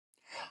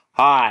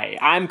Hi,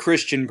 I'm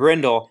Christian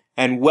Brindle,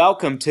 and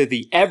welcome to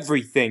the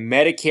Everything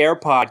Medicare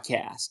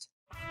Podcast.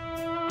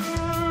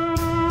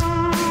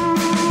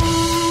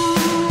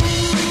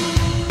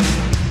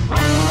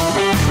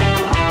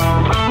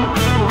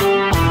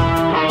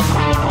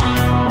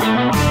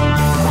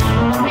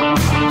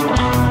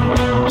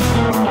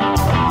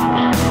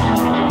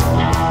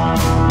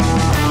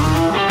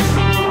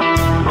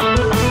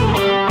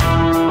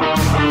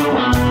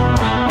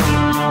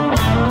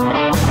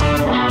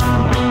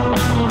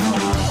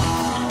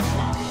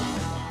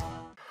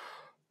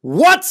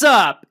 What's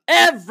up,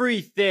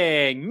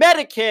 Everything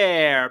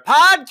Medicare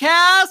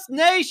Podcast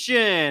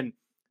Nation?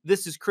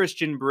 This is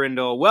Christian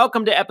Brindle.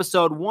 Welcome to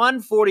episode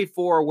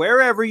 144,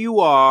 wherever you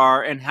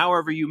are and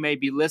however you may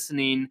be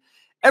listening.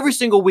 Every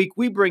single week,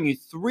 we bring you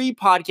 3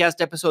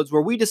 podcast episodes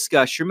where we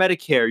discuss your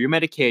Medicare, your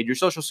Medicaid, your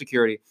Social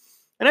Security,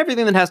 and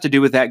everything that has to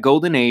do with that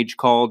golden age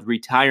called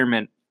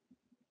retirement.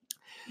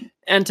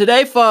 And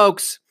today,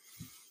 folks,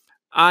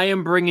 I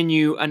am bringing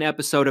you an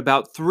episode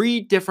about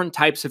 3 different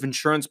types of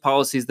insurance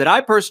policies that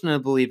I personally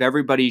believe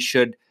everybody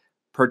should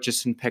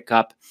purchase and pick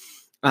up.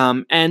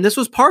 And this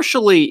was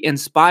partially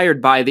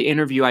inspired by the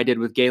interview I did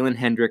with Galen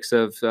Hendricks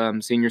of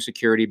Senior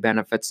Security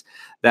Benefits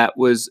that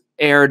was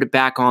aired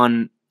back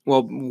on,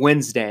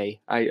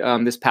 Wednesday,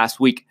 this past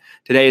week.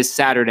 Today is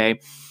Saturday.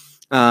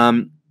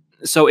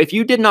 So if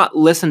you did not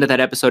listen to that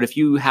episode, if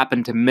you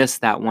happen to miss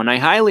that one, I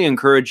highly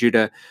encourage you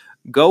to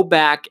go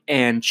back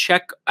and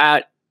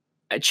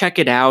check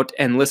it out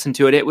and listen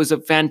to it. It was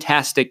a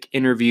fantastic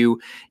interview.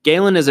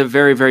 Galen is a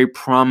very, very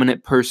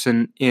prominent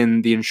person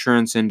in the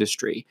insurance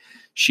industry.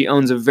 She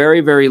owns a very,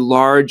 very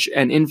large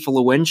and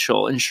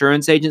influential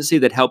insurance agency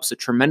that helps a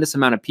tremendous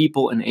amount of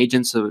people and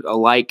agents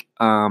alike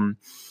in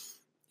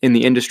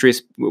the industry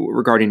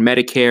regarding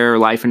Medicare,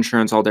 life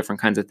insurance, all different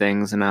kinds of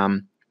things.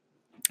 And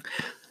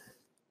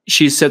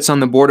she sits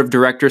on the board of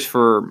directors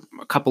for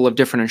a couple of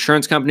different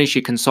insurance companies.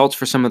 She consults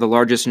for some of the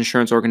largest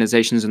insurance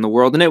organizations in the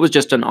world. And it was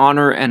just an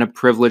honor and a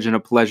privilege and a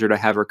pleasure to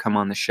have her come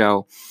on the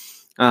show.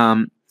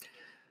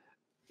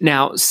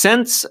 Now,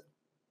 since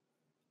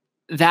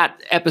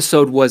that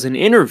episode was an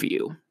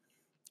interview,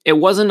 it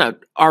wasn't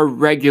our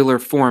regular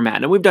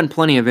format. And we've done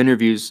plenty of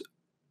interviews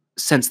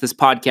since this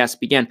podcast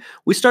began.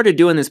 We started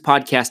doing this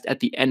podcast at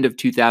the end of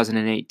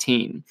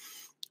 2018.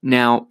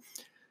 Now,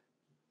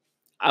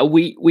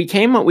 we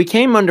came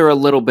under a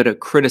little bit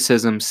of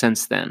criticism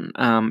since then.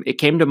 It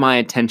came to my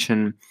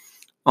attention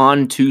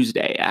on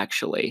Tuesday,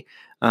 actually.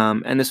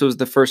 And this was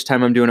the first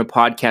time I'm doing a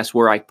podcast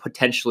where I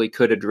potentially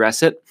could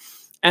address it.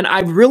 And I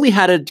really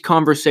had a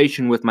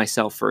conversation with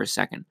myself for a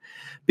second.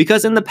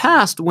 Because in the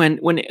past, when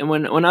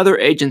other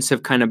agents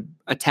have kind of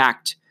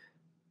attacked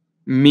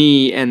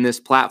me and this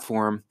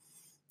platform,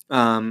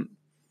 and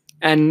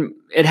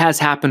it has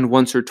happened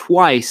once or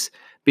twice,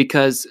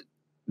 because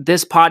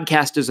this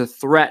podcast is a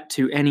threat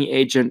to any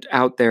agent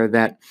out there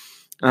that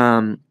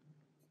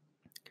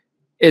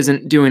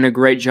isn't doing a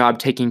great job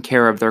taking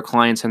care of their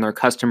clients and their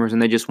customers,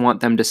 and they just want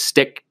them to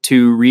stick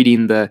to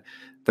reading the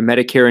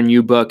Medicare and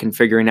You book and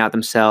figuring out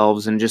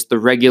themselves, and just the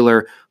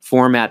regular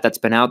format that's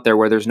been out there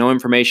where there's no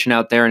information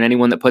out there, and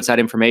anyone that puts out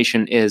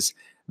information is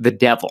the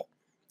devil.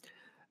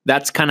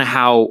 That's kind of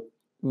how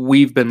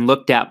we've been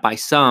looked at by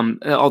some,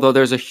 although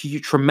there's a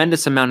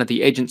tremendous amount of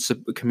the agent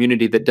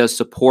community that does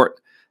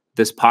support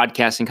this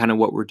podcast and kind of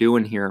what we're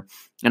doing here.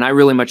 And I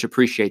really much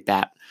appreciate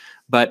that.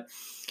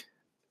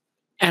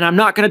 And I'm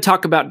not going to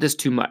talk about this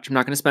too much. I'm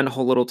not going to spend a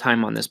whole little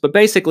time on this. But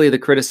basically the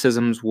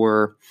criticisms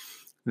were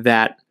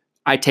that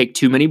I take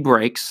too many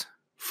breaks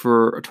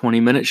for a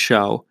 20-minute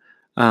show.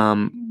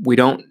 We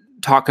don't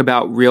talk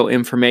about real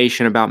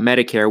information about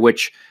Medicare,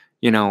 which,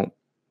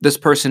 this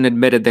person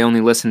admitted they only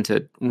listened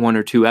to 1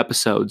 or 2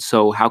 episodes.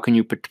 So how can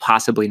you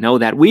possibly know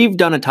that? We've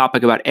done a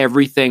topic about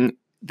everything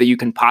that you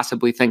can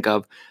possibly think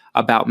of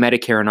about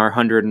Medicare in our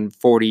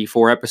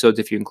 144 episodes,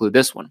 if you include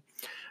this one.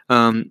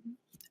 And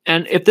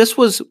if this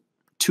was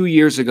 2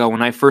 years ago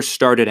when I first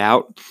started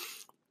out,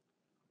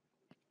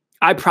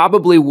 I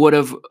probably would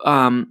have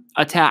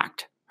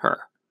attacked her.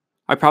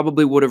 I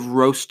probably would have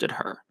roasted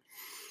her.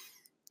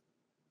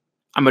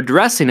 I'm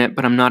addressing it,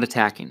 but I'm not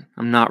attacking.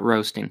 I'm not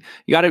roasting.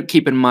 You got to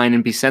keep in mind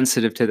and be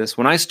sensitive to this.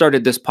 When I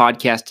started this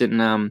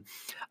podcast,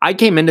 I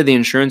came into the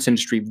insurance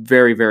industry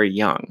very, very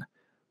young.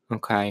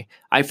 Okay.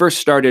 I first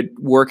started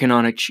working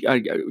on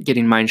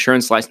getting my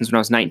insurance license when I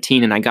was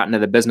 19, and I got into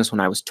the business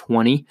when I was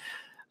 20.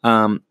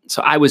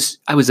 So I was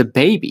a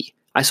baby.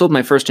 I sold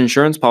my first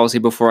insurance policy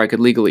before I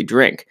could legally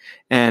drink.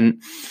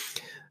 And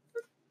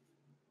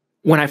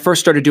when I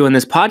first started doing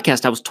this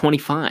podcast, I was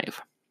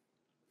 25.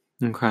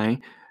 Okay.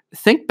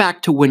 Think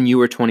back to when you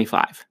were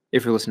 25,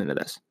 if you're listening to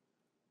this.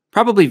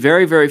 Probably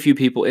very, very few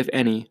people, if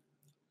any,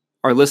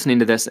 are listening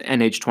to this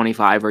at age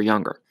 25 or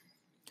younger.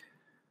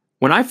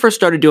 When I first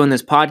started doing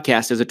this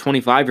podcast as a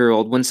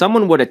 25-year-old, when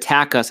someone would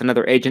attack us,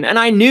 another agent, and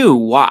I knew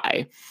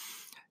why,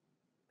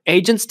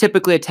 agents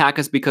typically attack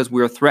us because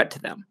we're a threat to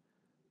them,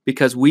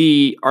 because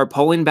we are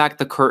pulling back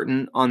the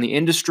curtain on the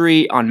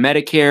industry, on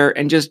Medicare,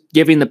 and just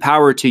giving the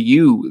power to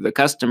you, the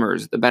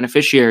customers, the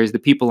beneficiaries, the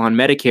people on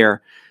Medicare,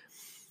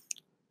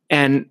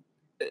 And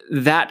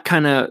that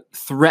kind of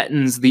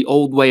threatens the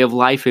old way of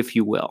life, if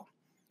you will,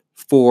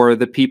 for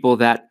the people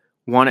that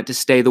want it to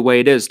stay the way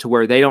it is, to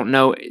where they don't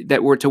know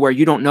that to where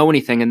you don't know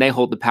anything and they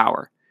hold the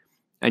power.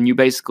 And you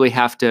basically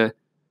have to,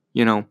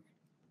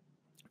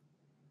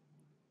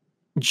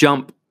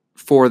 jump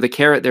for the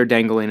carrot they're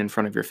dangling in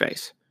front of your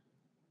face.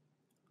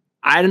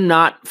 I'm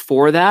not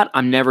for that.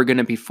 I'm never going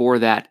to be for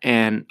that.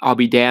 And I'll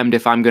be damned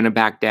if I'm going to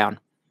back down.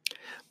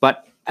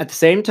 But at the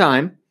same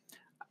time,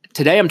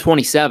 today I'm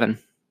 27.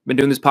 Been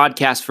doing this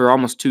podcast for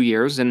almost 2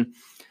 years, and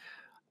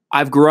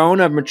I've grown,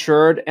 I've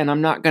matured, and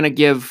I'm not going to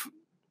give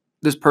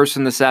this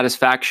person the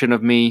satisfaction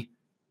of me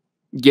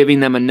giving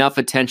them enough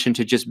attention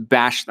to just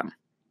bash them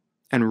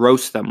and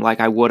roast them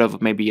like I would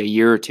have maybe a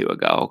year or two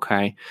ago,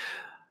 okay?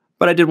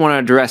 But I did want to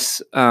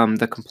address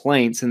the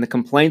complaints, and the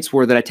complaints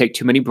were that I take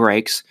too many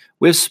breaks.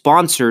 We have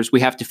sponsors, we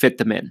have to fit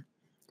them in.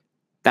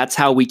 That's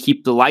how we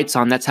keep the lights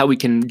on. That's how we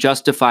can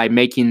justify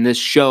making this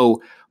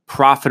show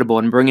profitable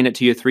and bringing it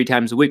to you 3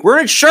 times a week. We're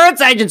an insurance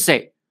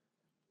agency.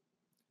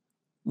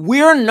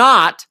 We're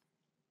not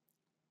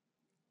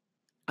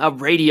a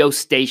radio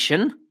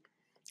station.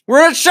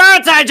 We're an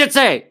insurance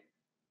agency.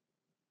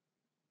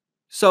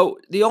 So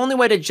the only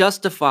way to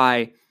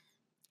justify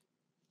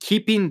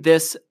keeping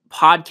this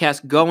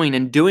podcast going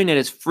and doing it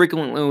as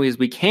frequently as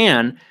we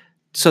can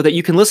so that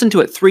you can listen to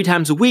it 3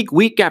 times a week,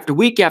 week after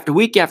week after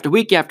week after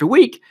week after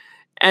week,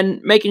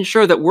 and making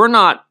sure that we're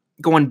not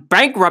going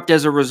bankrupt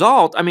as a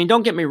result. I mean,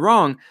 don't get me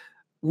wrong.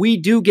 We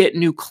do get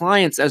new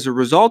clients as a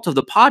result of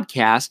the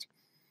podcast,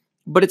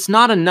 but it's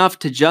not enough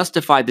to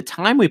justify the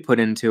time we put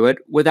into it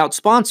without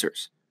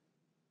sponsors.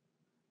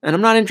 And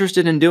I'm not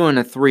interested in doing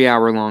a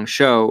 3-hour-long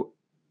show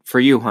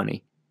for you,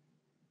 honey.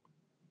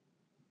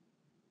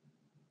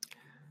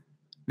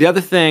 The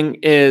other thing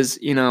is,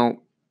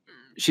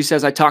 she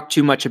says I talk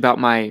too much about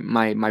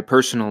my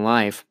personal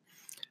life.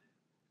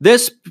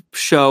 This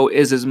show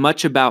is as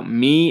much about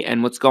me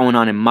and what's going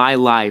on in my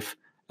life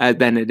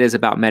than it is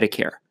about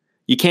Medicare.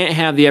 You can't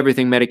have the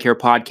Everything Medicare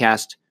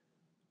podcast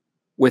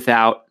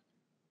without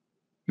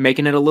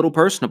making it a little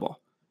personable.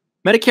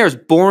 Medicare is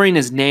boring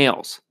as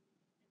nails.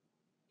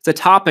 It's a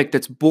topic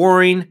that's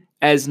boring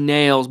as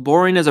nails,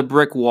 boring as a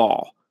brick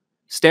wall,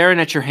 staring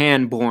at your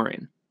hand,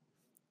 boring.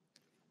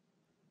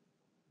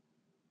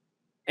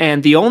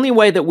 And the only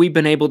way that we've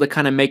been able to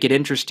kind of make it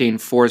interesting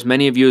for as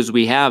many of you as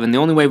we have, and the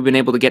only way we've been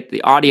able to get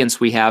the audience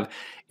we have,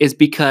 is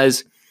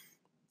because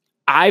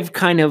I've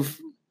kind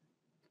of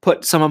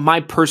put some of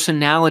my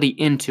personality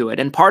into it.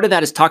 And part of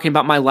that is talking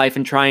about my life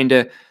and trying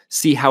to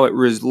see how it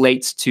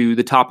relates to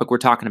the topic we're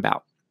talking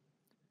about.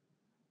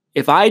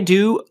 If I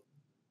do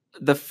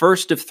the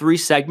first of 3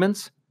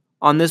 segments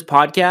on this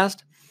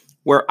podcast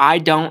where I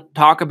don't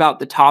talk about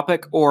the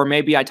topic, or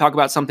maybe I talk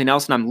about something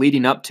else and I'm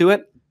leading up to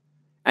it,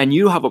 and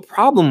you have a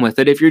problem with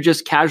it, if you're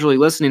just casually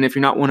listening, if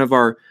you're not one of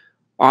our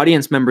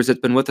audience members that's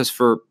been with us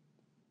for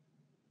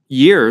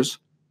years,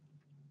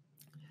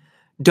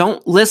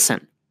 don't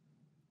listen.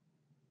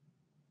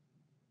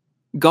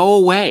 Go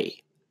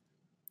away.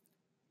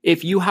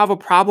 If you have a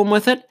problem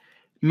with it,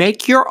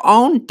 make your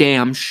own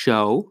damn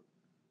show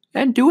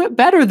and do it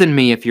better than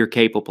me if you're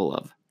capable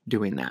of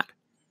doing that.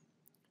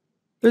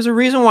 There's a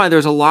reason why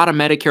there's a lot of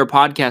Medicare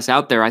podcasts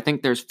out there. I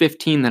think there's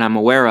 15 that I'm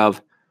aware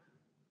of.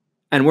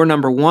 And we're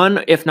number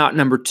 1, if not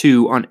number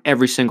 2, on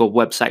every single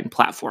website and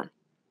platform.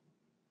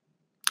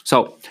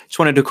 So just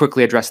wanted to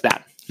quickly address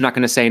that. I'm not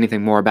going to say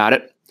anything more about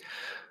it.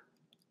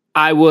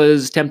 I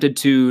was tempted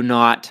to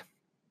not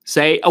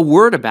say a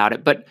word about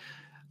it, but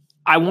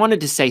I wanted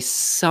to say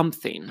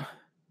something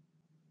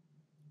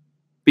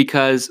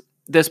because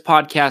this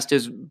podcast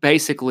is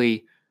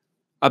basically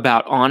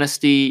about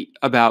honesty,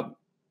 about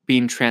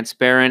being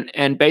transparent,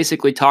 and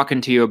basically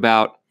talking to you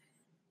about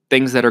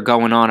things that are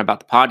going on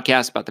about the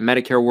podcast, about the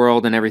Medicare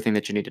world, and everything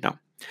that you need to know.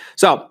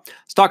 So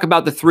let's talk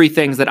about the 3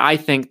 things that I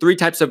think, 3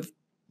 types of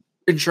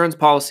insurance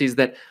policies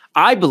that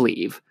I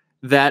believe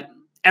that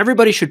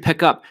everybody should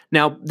pick up.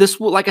 Now, this,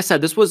 like I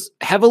said, this was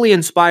heavily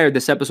inspired,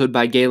 this episode,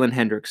 by Galen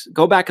Hendricks.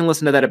 Go back and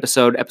listen to that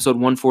episode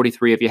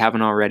 143, if you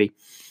haven't already.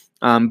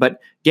 But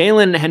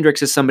Galen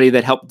Hendricks is somebody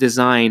that helped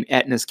design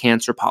Aetna's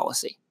cancer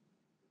policy.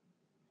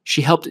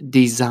 She helped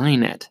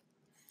design it.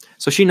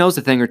 So she knows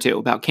a thing or two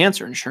about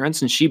cancer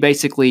insurance, and she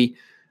basically,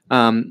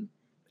 and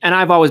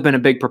I've always been a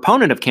big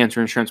proponent of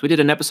cancer insurance. We did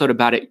an episode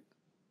about it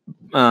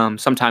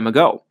some time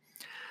ago,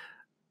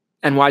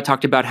 and why I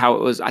talked about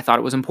how I thought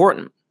it was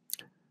important.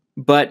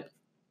 But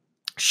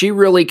she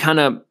really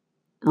kind of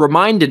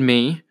reminded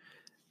me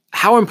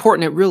how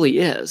important it really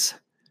is.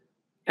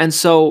 And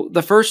so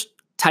the first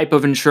type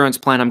of insurance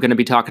plan I'm going to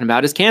be talking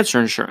about is cancer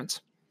insurance.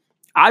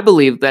 I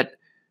believe that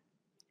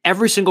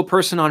every single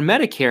person on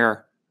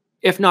Medicare,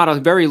 if not a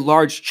very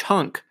large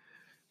chunk,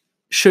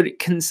 should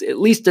at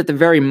least at the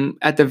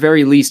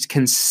very least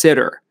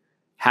consider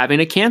having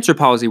a cancer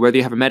policy, whether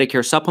you have a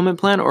Medicare supplement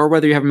plan or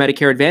whether you have a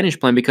Medicare Advantage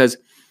plan, because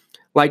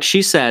like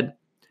she said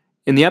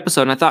in the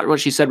episode, and I thought what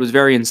she said was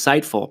very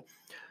insightful,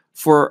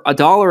 for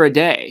 $1 a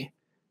day,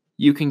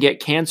 you can get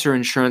cancer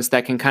insurance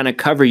that can kind of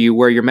cover you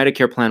where your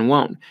Medicare plan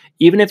won't.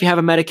 Even if you have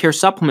a Medicare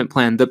supplement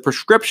plan, the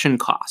prescription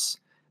costs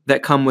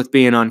that come with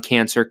being on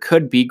cancer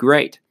could be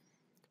great.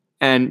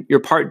 And your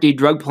Part D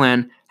drug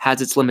plan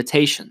has its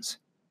limitations.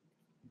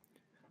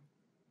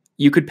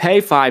 You could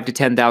pay $5,000 to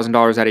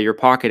 $10,000 out of your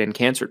pocket in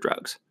cancer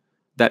drugs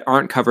that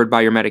aren't covered by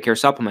your Medicare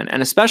supplement.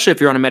 And especially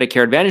if you're on a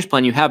Medicare Advantage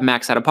plan, you have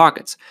max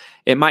out-of-pockets.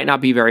 It might not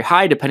be very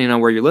high depending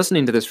on where you're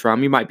listening to this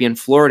from. You might be in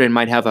Florida and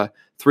might have a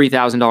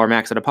 $3,000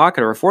 max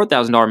out-of-pocket or a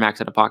 $4,000 max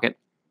out-of-pocket.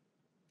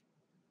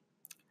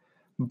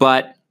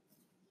 But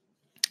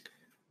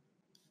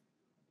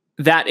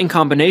that in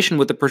combination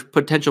with the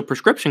potential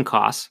prescription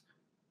costs,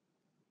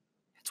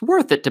 it's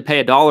worth it to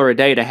pay $1 a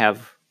day to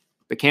have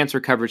the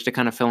cancer coverage to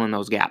kind of fill in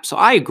those gaps. So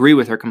I agree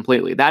with her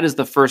completely. That is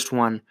the first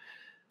one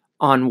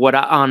on what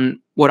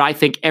I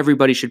think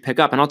everybody should pick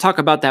up. And I'll talk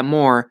about that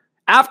more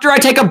after I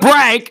take a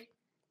break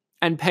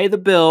and pay the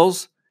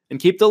bills and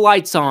keep the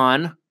lights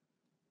on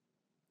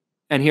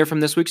and hear from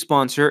this week's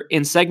sponsor.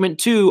 In segment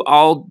 2,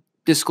 I'll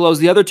disclose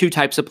the other 2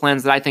 types of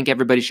plans that I think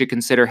everybody should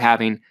consider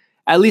having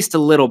at least a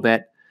little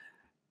bit.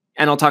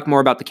 And I'll talk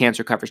more about the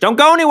cancer coverage. Don't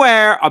go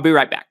anywhere. I'll be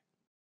right back.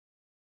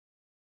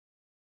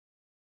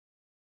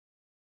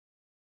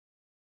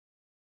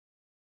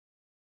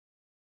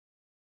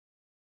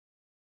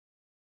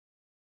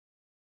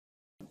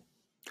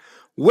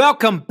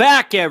 Welcome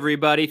back,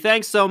 everybody.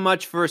 Thanks so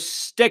much for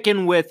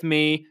sticking with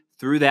me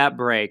through that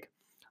break.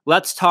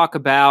 Let's talk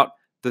about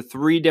the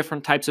 3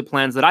 different types of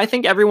plans that I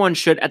think everyone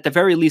should at the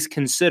very least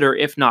consider,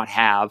 if not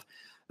have.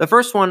 The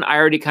first one, I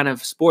already kind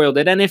of spoiled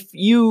it. And if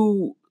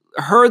you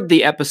heard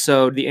the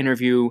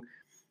interview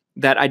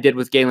that I did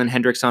with Galen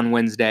Hendricks on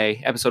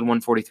Wednesday, episode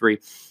 143,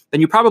 then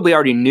you probably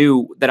already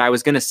knew that I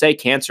was going to say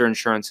cancer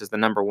insurance is the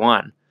number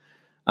one.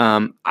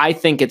 I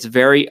think it's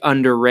very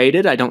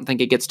underrated. I don't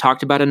think it gets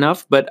talked about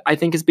enough, but I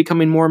think it's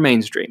becoming more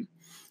mainstream.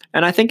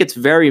 And I think it's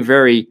very,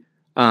 very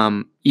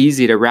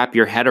easy to wrap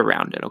your head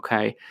around it,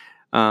 okay?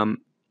 1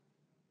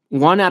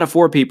 out of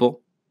 4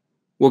 people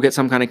will get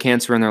some kind of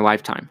cancer in their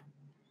lifetime.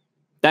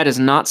 That is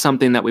not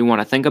something that we want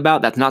to think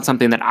about. That's not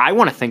something that I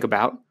want to think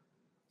about.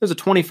 There's a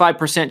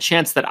 25%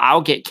 chance that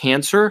I'll get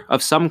cancer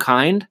of some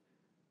kind.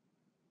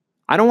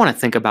 I don't want to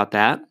think about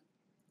that.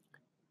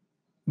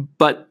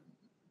 But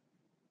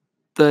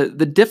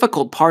the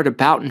difficult part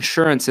about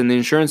insurance and the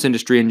insurance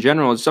industry in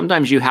general is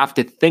sometimes you have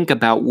to think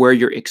about where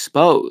you're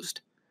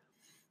exposed.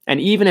 And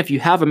even if you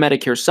have a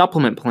Medicare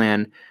supplement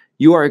plan,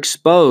 you are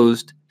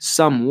exposed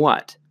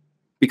somewhat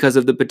because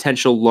of the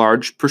potential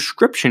large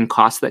prescription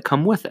costs that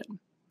come with it.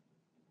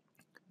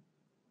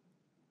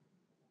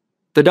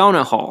 The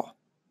donut hole.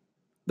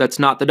 That's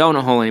not the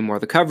donut hole anymore.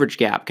 The coverage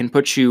gap can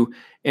put you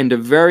into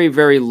very,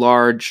 very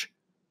large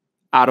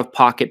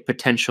out-of-pocket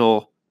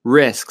potential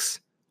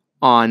risks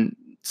on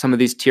some of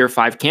these tier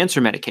 5 cancer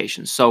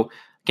medications. So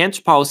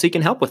cancer policy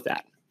can help with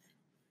that.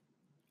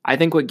 I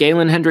think what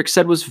Galen Hendricks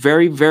said was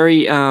very,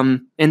 very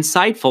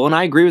insightful, and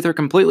I agree with her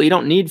completely. You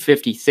don't need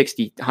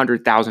 $50,000, $60,000,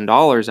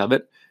 $100,000 of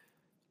it.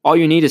 All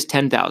you need is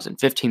 $10,000,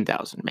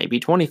 $15,000, maybe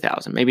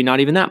 $20,000, maybe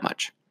not even that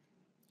much.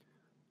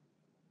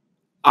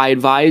 I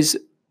advise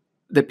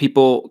that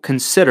people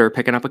consider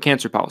picking up a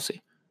cancer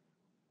policy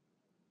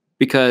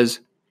because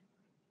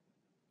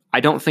I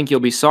don't think you'll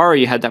be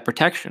sorry you had that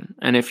protection.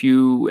 And if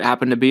you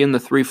happen to be in the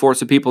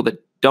 3/4 of people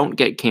that don't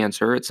get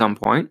cancer at some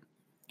point,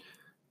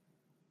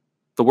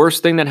 the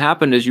worst thing that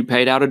happened is you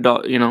paid out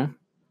 $20,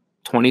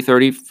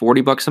 $30,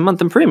 $40 a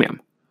month in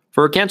premium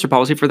for a cancer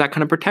policy for that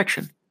kind of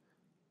protection.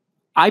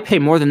 I pay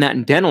more than that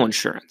in dental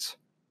insurance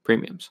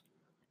premiums.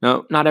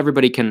 Now, not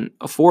everybody can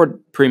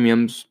afford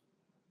premiums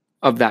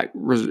of that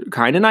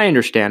kind, and I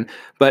understand,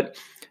 but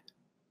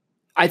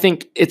I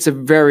think it's a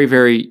very,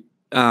 very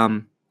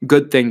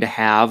good thing to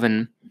have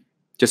and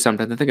just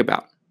something to think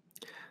about.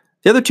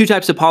 The other 2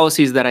 types of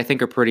policies that I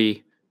think are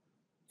pretty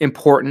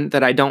important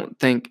that I don't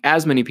think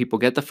as many people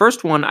get. The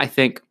first one, I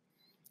think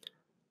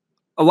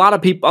a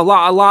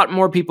lot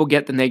more people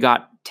get than they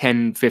got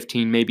 10,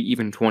 15, maybe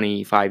even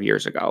 25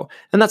 years ago,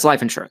 and that's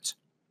life insurance,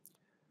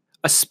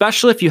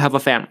 especially if you have a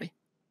family.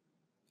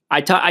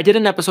 I did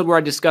an episode where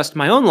I discussed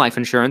my own life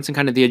insurance and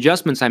kind of the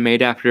adjustments I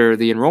made after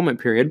the enrollment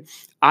period.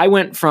 I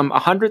went from a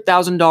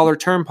 $100,000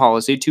 term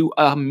policy to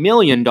a $1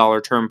 million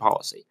term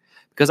policy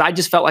because I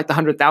just felt like the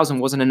 $100,000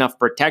 wasn't enough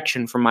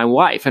protection for my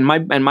wife and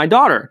my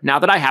daughter. Now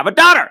that I have a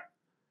daughter,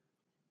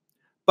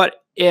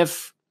 but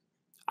if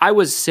I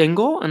was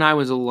single and I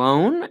was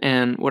alone,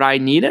 and would I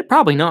need it?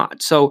 Probably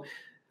not. So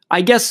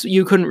I guess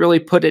you couldn't really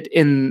put it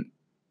in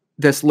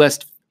this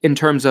list in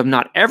terms of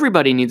not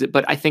everybody needs it,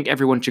 but I think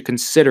everyone should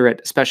consider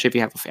it, especially if you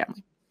have a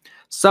family.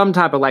 Some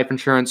type of life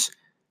insurance.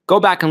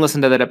 Go back and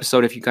listen to that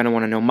episode if you kind of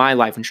want to know my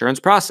life insurance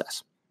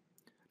process.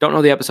 Don't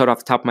know the episode off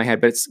the top of my head,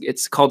 but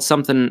it's called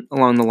something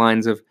along the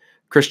lines of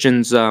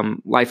Christian's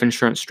life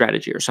insurance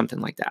strategy or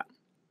something like that.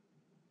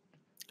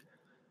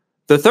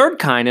 The third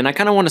kind, and I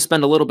kind of want to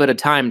spend a little bit of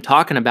time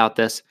talking about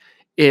this,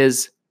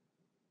 is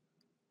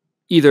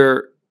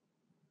either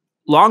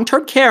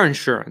long-term care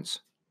insurance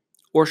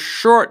or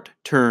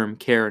short-term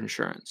care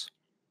insurance.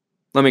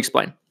 Let me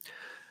explain.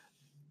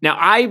 Now,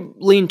 I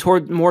lean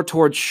more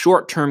towards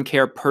short-term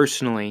care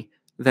personally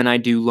than I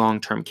do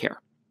long-term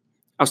care.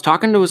 I was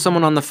talking to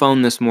someone on the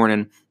phone this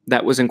morning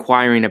that was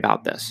inquiring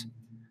about this,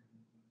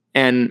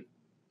 and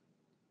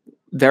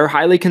they're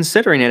highly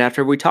considering it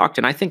after we talked,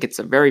 and I think it's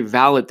a very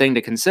valid thing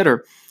to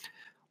consider.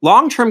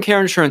 Long-term care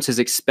insurance is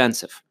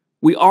expensive.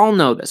 We all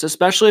know this,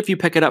 especially if you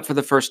pick it up for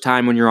the first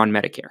time when you're on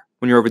Medicare,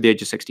 when you're over the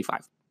age of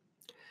 65.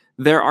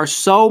 There are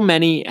so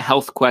many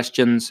health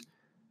questions.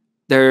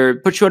 They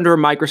put you under a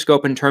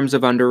microscope in terms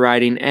of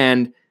underwriting,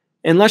 and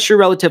unless you're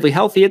relatively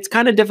healthy, it's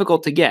kind of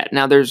difficult to get.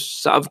 Now,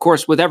 there's, of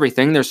course, with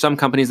everything, there's some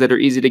companies that are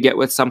easy to get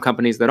with, some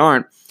companies that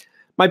aren't.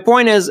 My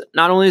point is,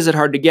 not only is it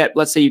hard to get,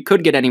 let's say you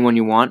could get anyone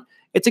you want,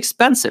 it's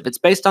expensive. It's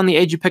based on the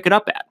age you pick it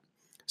up at.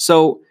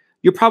 So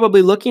you're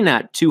probably looking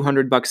at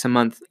 $200 a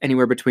month,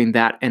 anywhere between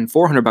that and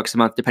 $400 a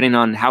month, depending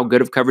on how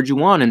good of coverage you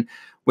want. And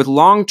with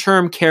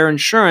long-term care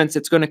insurance,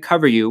 it's going to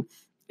cover you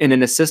in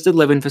an assisted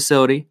living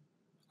facility,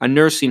 a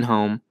nursing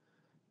home,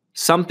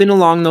 something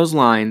along those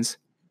lines.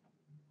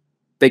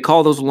 They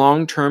call those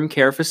long-term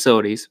care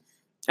facilities,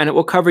 and it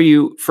will cover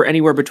you for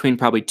anywhere between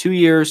probably 2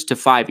 years to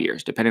 5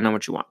 years, depending on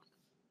what you want.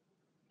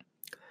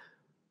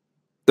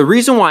 The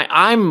reason why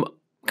I'm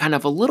kind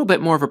of a little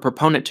bit more of a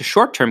proponent to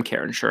short-term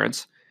care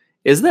insurance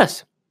is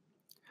this.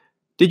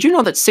 Did you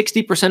know that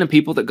 60% of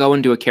people that go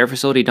into a care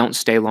facility don't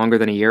stay longer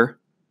than a year?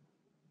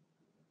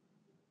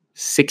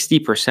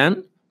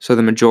 60%? So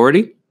the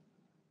majority?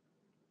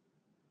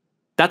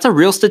 That's a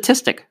real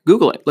statistic.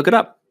 Google it. Look it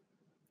up.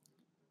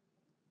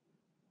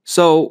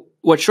 So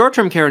what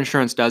short-term care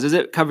insurance does is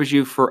it covers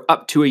you for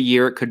up to a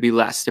year. It could be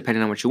less,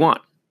 depending on what you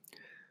want.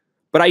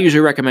 But I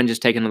usually recommend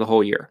just taking the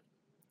whole year.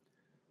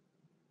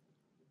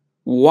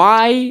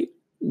 Why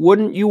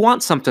wouldn't you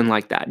want something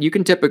like that? You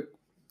can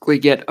typically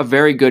get a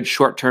very good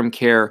short-term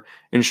care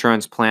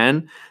insurance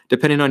plan,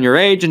 depending on your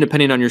age and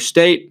depending on your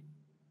state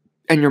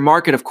and your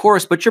market, of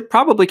course, but you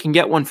probably can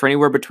get one for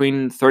anywhere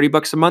between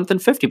 $30 a month and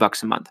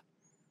 $50 a month.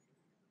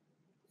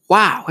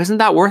 Wow, isn't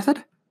that worth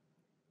it?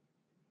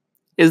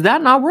 Is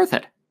that not worth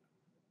it?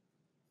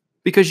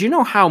 Because you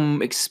know how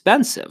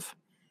expensive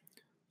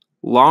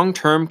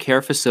long-term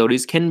care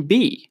facilities can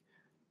be.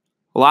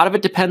 A lot of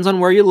it depends on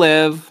where you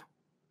live,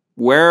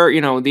 where,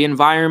 the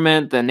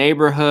environment, the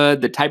neighborhood,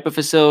 the type of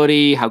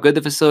facility, how good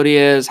the facility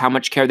is, how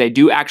much care they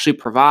do actually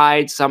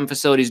provide. Some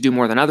facilities do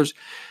more than others.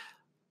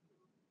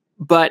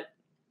 But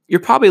you're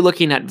probably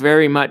looking at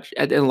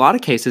in a lot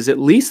of cases, at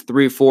least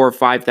 $3,000,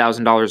 $4,000,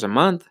 $5,000 a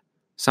month.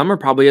 Some are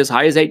probably as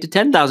high as $8,000 to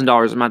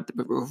 $10,000 a month.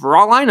 For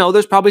all I know,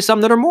 there's probably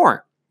some that are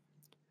more.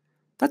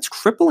 That's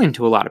crippling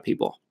to a lot of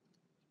people.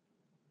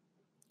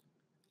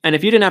 And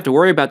if you didn't have to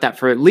worry about that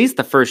for at least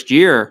the first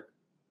year,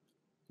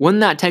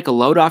 wouldn't that take a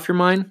load off your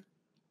mind?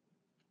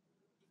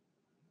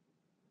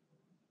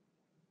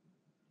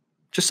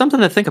 Just something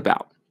to think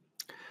about.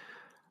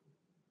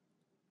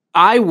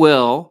 I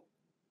will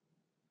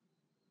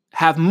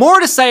have more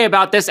to say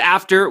about this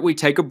after we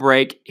take a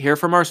break, hear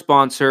from our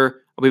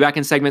sponsor. I'll be back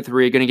in segment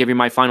 3, going to give you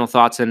my final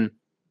thoughts and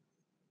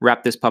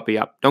wrap this puppy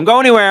up. Don't go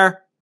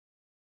anywhere.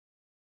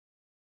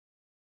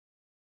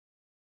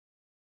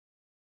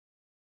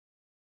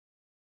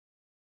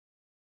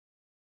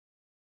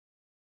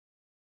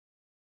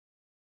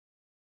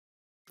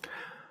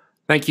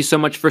 Thank you so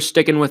much for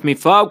sticking with me,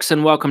 folks,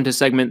 and welcome to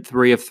segment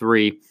 3 of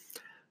 3.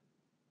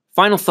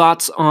 Final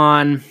thoughts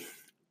on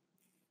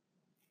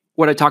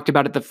what I talked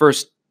about at the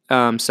first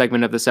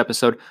segment of this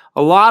episode.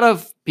 A lot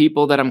of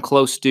people that I'm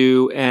close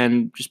to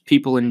and just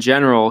people in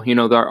general,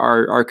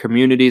 our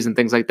communities and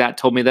things like that,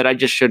 told me that I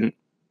just shouldn't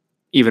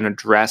even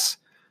address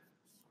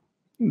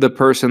the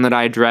person that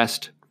I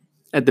addressed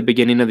at the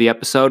beginning of the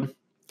episode.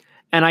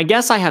 And I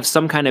guess I have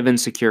some kind of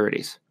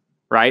insecurities,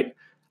 right?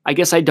 I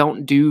guess I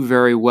don't do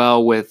very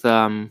well with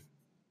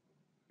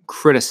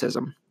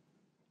criticism,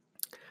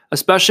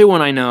 especially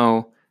when I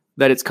know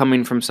that it's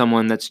coming from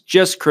someone that's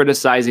just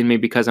criticizing me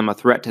because I'm a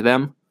threat to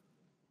them,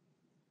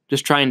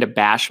 just trying to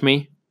bash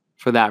me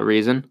for that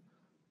reason.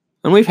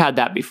 And we've had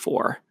that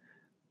before.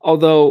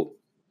 Although,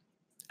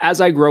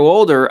 as I grow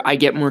older, I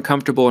get more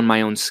comfortable in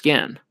my own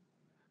skin.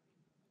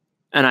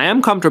 And I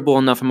am comfortable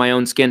enough in my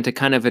own skin to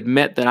kind of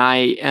admit that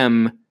I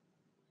am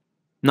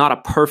not a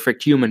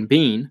perfect human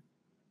being.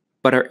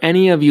 But are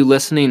any of you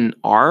listening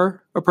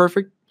are a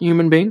perfect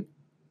human being?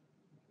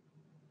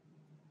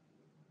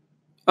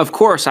 Of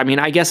course,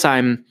 I guess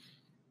I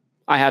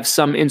have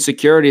some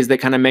insecurities that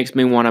kind of makes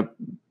me want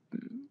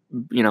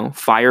to,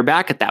 fire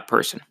back at that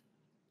person.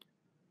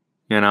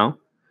 But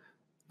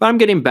I'm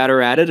getting better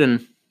at it,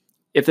 and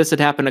if this had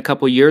happened a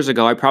couple years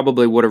ago, I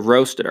probably would have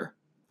roasted her.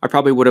 I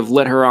probably would have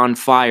lit her on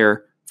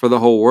fire for the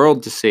whole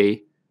world to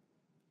see.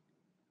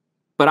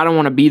 But I don't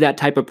want to be that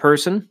type of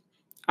person.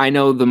 I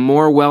know the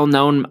more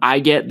well-known I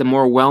get, the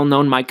more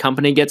well-known my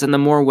company gets, and the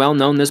more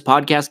well-known this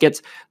podcast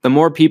gets, the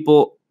more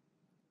people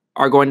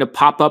are going to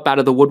pop up out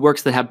of the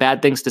woodworks that have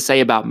bad things to say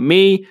about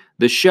me,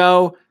 the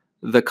show,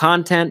 the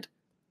content,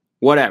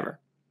 whatever.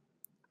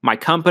 My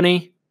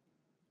company.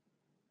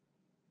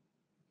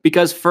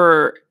 Because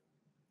for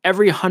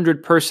every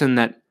 100 person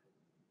that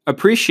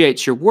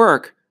appreciates your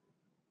work,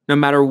 no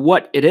matter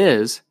what it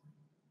is,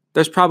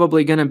 there's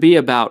probably going to be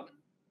about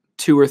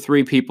 2 or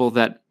 3 people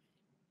that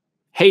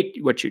hate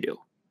what you do.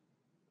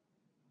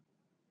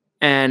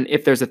 And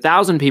if there's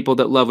 1,000 people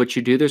that love what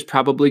you do, there's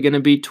probably going to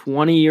be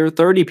 20 or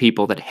 30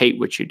 people that hate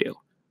what you do.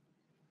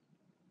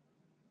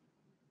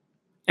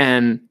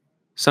 And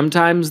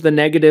sometimes the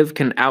negative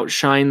can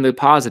outshine the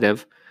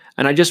positive.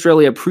 And I just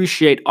really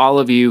appreciate all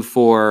of you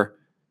for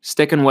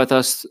sticking with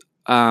us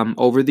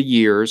over the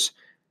years,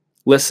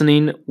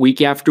 listening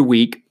week after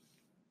week,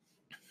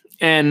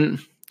 and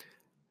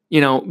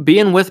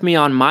being with me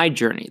on my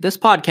journey. This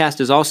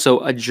podcast is also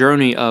a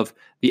journey of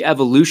the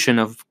evolution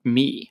of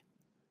me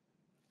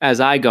as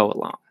I go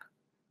along,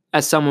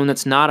 as someone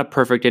that's not a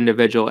perfect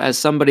individual, as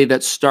somebody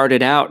that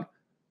started out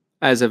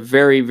as a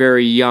very,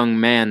 very young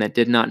man that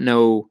did not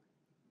know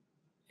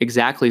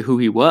exactly who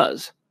he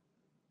was.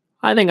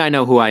 I think I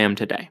know who I am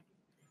today.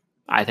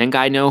 I think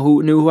I knew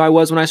who I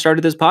was when I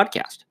started this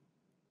podcast.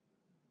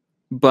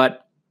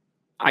 But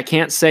I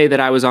can't say that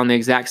I was on the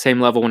exact same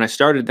level when I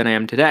started than I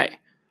am today.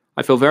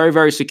 I feel very,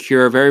 very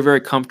secure, very,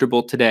 very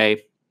comfortable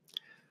today.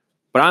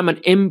 But I'm an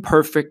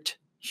imperfect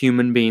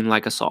human being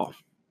like us all.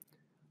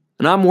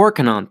 And I'm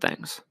working on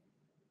things.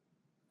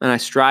 And I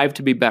strive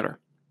to be better.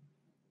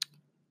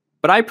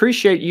 But I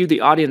appreciate you,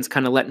 the audience,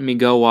 kind of letting me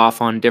go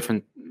off on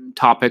different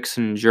topics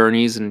and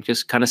journeys and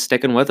just kind of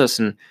sticking with us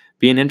and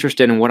being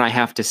interested in what I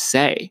have to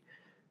say.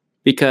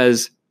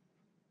 Because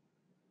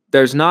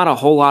there's not a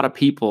whole lot of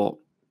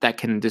people that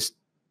can just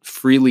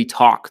freely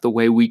talk the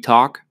way we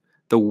talk,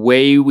 the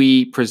way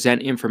we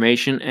present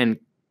information and,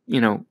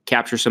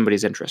 capture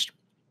somebody's interest,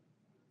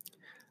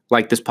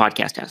 like this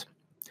podcast has.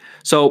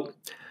 So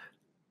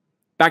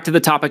back to the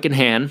topic in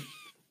hand.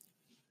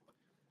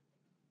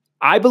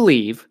 I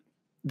believe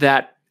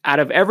that out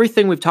of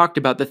everything we've talked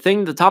about,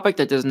 the topic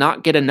that does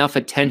not get enough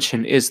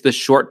attention is the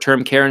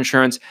short-term care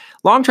insurance.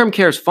 Long-term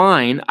care is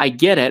fine. I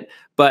get it.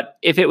 But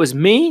if it was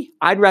me,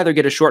 I'd rather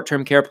get a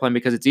short-term care plan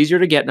because it's easier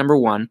to get, number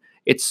one.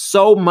 It's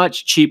so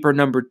much cheaper,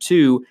 number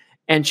two.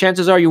 And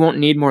chances are you won't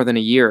need more than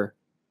a year,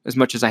 as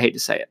much as I hate to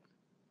say it.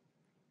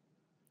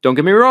 Don't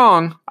get me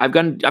wrong. I've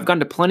gone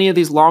to plenty of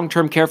these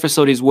long-term care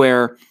facilities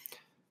where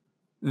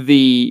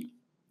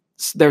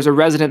there's a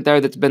resident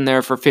there that's been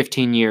there for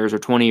 15 years or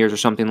 20 years or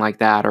something like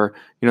that. Or,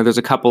 there's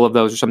a couple of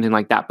those or something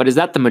like that. But is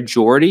that the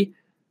majority?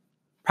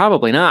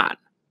 Probably not.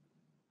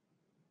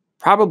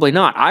 Probably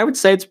not. I would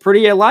say it's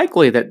pretty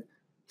likely that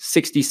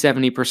 60,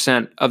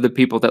 70% of the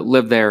people that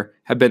live there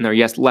have been there,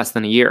 less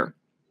than a year.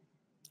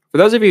 For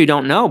those of you who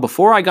don't know,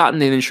 before I got in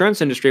the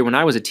insurance industry when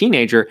I was a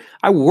teenager,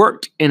 I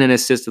worked in an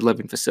assisted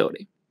living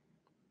facility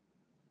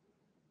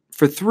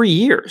for 3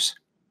 years.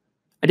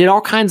 I did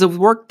all kinds of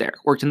work there.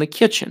 Worked in the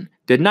kitchen,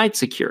 did night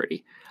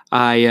security.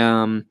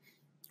 I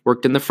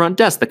worked in the front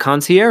desk, the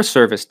concierge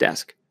service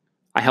desk.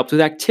 I helped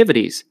with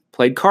activities,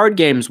 played card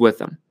games with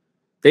them.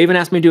 They even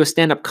asked me to do a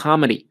stand-up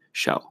comedy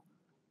show.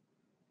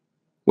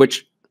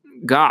 Which,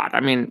 God,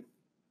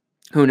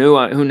 who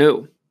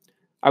knew?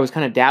 I was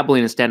kind of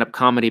dabbling in stand-up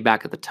comedy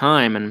back at the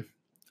time, and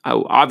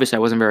obviously I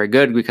wasn't very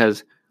good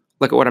because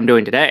look at what I'm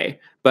doing today.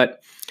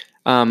 But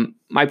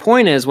my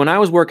point is, when I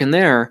was working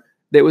there,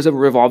 it was a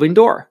revolving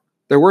door.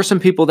 There were some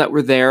people that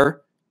were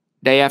there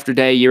day after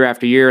day, year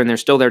after year, and they're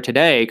still there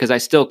today because I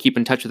still keep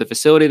in touch with the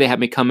facility. They have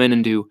me come in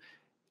and do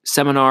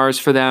seminars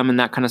for them and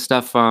that kind of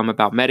stuff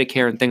about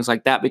Medicare and things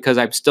like that because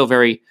I'm still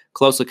very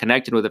closely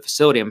connected with the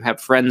facility. I have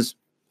friends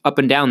up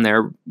and down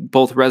there,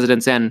 both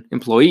residents and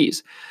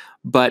employees.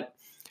 But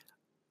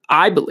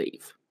I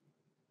believe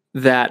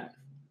that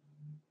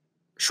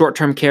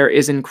short-term care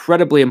is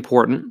incredibly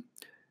important.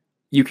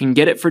 You can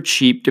get it for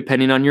cheap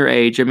depending on your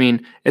age.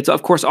 It's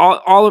of course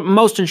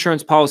most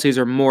insurance policies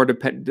are more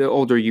the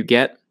older you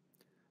get,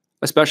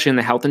 especially in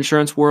the health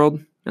insurance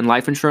world and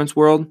life insurance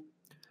world.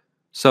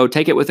 So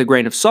take it with a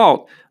grain of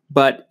salt,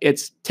 but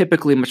it's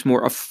typically much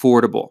more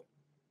affordable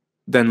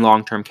than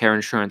long-term care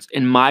insurance,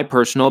 in my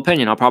personal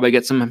opinion. I'll probably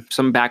get some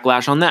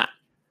backlash on that,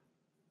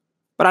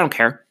 but I don't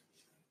care.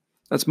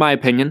 That's my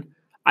opinion.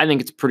 I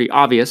think it's pretty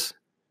obvious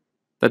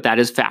that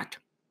is fact.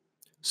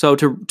 So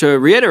to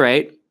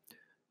reiterate,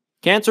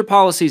 cancer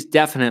policies,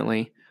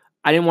 definitely.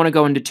 I didn't want to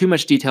go into too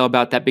much detail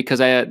about that because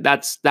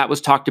that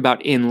was talked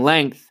about in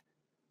length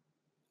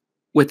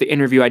with the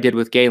interview I did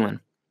with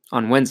Galen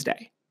on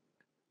Wednesday.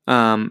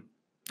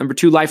 Number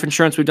two, life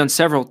insurance. We've done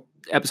several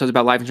episodes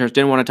about life insurance.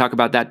 Didn't want to talk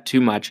about that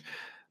too much.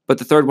 But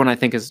the third one, I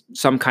think, is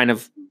some kind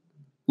of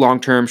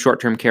long-term,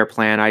 short-term care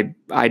plan.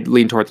 I'd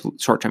lean towards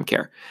short-term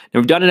care. Now,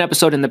 we've done an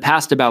episode in the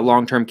past about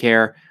long-term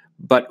care,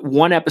 but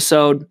one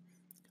episode,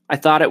 I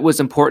thought it was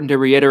important to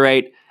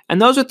reiterate.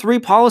 And those are 3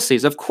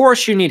 policies. Of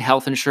course, you need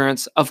health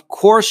insurance. Of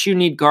course, you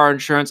need car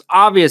insurance.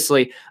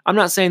 Obviously, I'm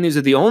not saying these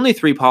are the only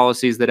 3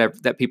 policies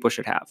that people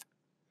should have.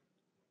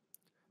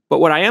 But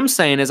what I am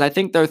saying is I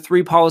think there are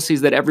 3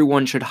 policies that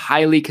everyone should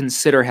highly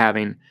consider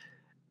having.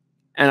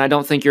 And I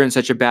don't think you're in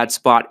such a bad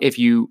spot if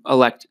you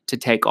elect to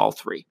take all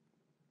 3.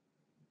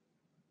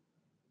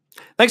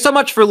 Thanks so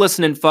much for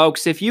listening,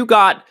 folks. If you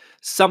got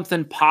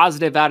something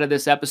positive out of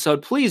this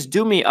episode, please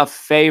do me a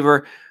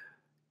favor.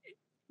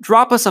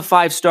 drop us a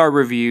 5-star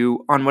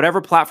review on whatever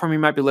platform you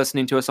might be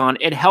listening to us on.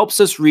 It helps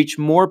us reach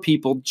more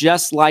people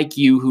just like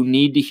you who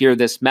need to hear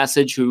this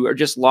message, who are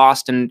just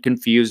lost and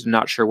confused and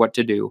not sure what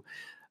to do.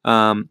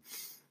 And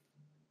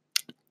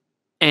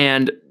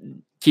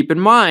keep in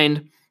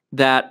mind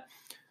that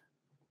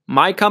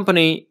my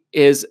company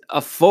is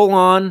a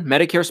full-on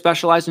Medicare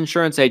specialized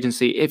insurance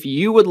agency. If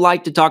you would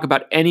like to talk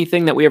about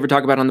anything that we ever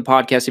talk about on the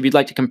podcast, if you'd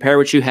like to compare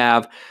what you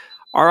have,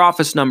 our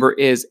office number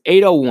is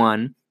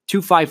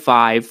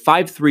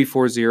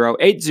 801-255-5340,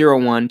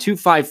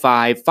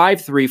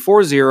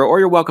 801-255-5340, or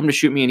you're welcome to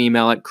shoot me an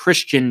email at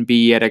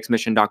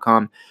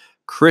christianb@xmission.com,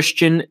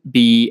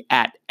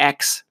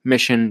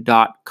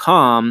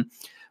 christianb@xmission.com.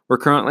 We're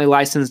currently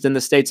licensed in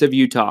the states of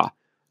Utah,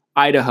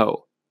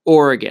 Idaho,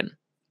 Oregon,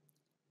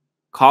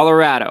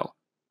 Colorado,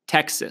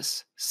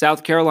 Texas,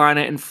 South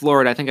Carolina, and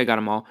Florida. I think I got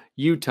them all.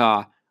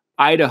 Utah,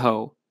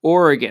 Idaho,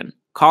 Oregon,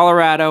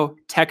 Colorado,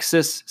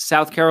 Texas,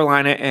 South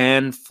Carolina,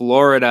 and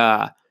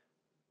Florida.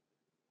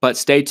 But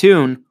stay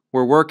tuned.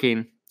 We're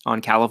working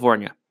on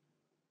California.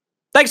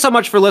 Thanks so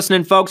much for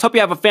listening, folks. Hope you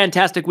have a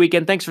fantastic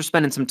weekend. Thanks for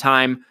spending some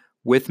time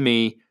with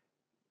me.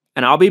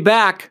 And I'll be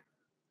back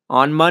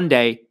on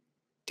Monday.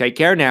 Take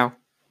care now.